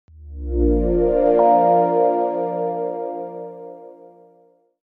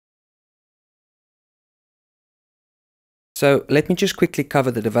So let me just quickly cover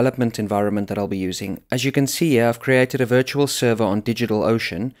the development environment that I'll be using. As you can see here, I've created a virtual server on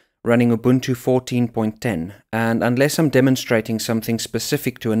DigitalOcean running Ubuntu 14.10, and unless I'm demonstrating something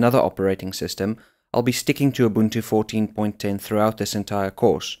specific to another operating system, I'll be sticking to Ubuntu 14.10 throughout this entire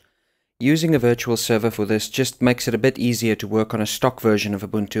course. Using a virtual server for this just makes it a bit easier to work on a stock version of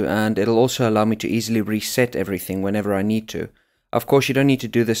Ubuntu, and it'll also allow me to easily reset everything whenever I need to. Of course, you don't need to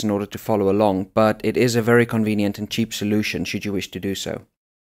do this in order to follow along, but it is a very convenient and cheap solution should you wish to do so.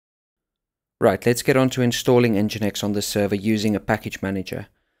 Right, let's get on to installing NGINX on this server using a package manager.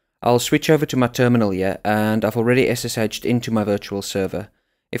 I'll switch over to my terminal here, and I've already SSH'd into my virtual server.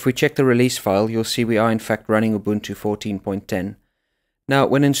 If we check the release file, you'll see we are in fact running Ubuntu 14.10. Now,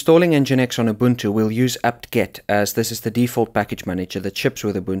 when installing NGINX on Ubuntu, we'll use apt-get, as this is the default package manager that ships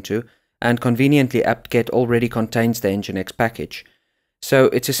with Ubuntu, and conveniently apt-get already contains the NGINX package. So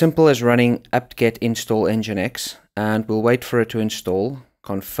it's as simple as running apt-get install NGINX, and we'll wait for it to install,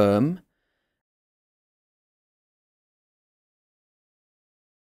 confirm,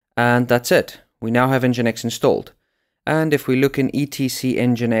 and that's it. We now have NGINX installed. And if we look in etc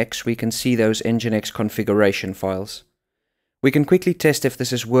NGINX, we can see those NGINX configuration files. We can quickly test if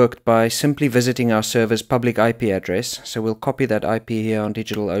this has worked by simply visiting our server's public IP address. So we'll copy that IP here on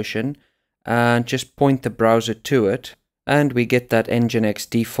DigitalOcean and just point the browser to it, and we get that NGINX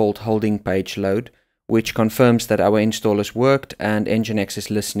default holding page load, which confirms that our install has worked and NGINX is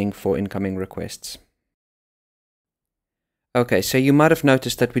listening for incoming requests. Okay, so you might have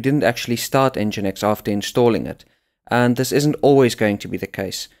noticed that we didn't actually start NGINX after installing it, and this isn't always going to be the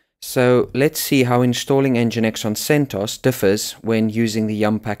case. So let's see how installing NGINX on CentOS differs when using the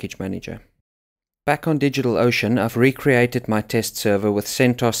Yum package manager. Back on DigitalOcean, I've recreated my test server with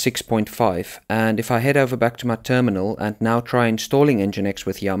CentOS 6.5, and if I head over back to my terminal and now try installing NGINX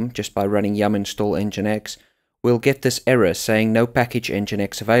with Yum just by running yum install NGINX, we'll get this error saying no package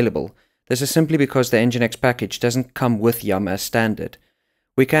NGINX available. This is simply because the NGINX package doesn't come with Yum as standard.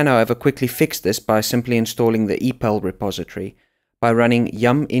 We can, however, quickly fix this by simply installing the epal repository by running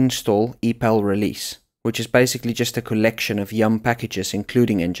yum install epal release, which is basically just a collection of Yum packages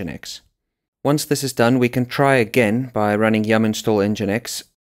including NGINX. Once this is done, we can try again by running yum install NGINX.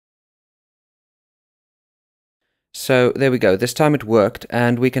 So there we go, this time it worked,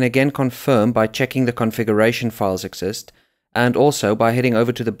 and we can again confirm by checking the configuration files exist, and also by heading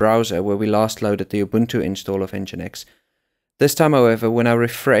over to the browser where we last loaded the Ubuntu install of NGINX. This time, however, when I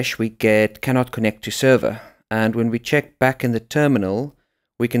refresh, we get cannot connect to server, and when we check back in the terminal,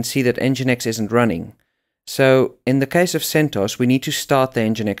 we can see that NGINX isn't running. So in the case of CentOS, we need to start the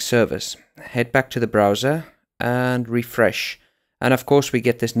NGINX service, head back to the browser and refresh. And of course we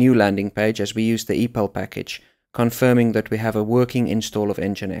get this new landing page as we use the epal package, confirming that we have a working install of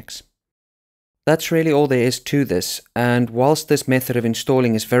NGINX. That's really all there is to this, and whilst this method of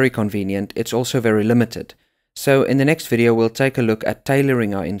installing is very convenient, it's also very limited. So in the next video we'll take a look at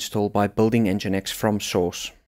tailoring our install by building NGINX from source.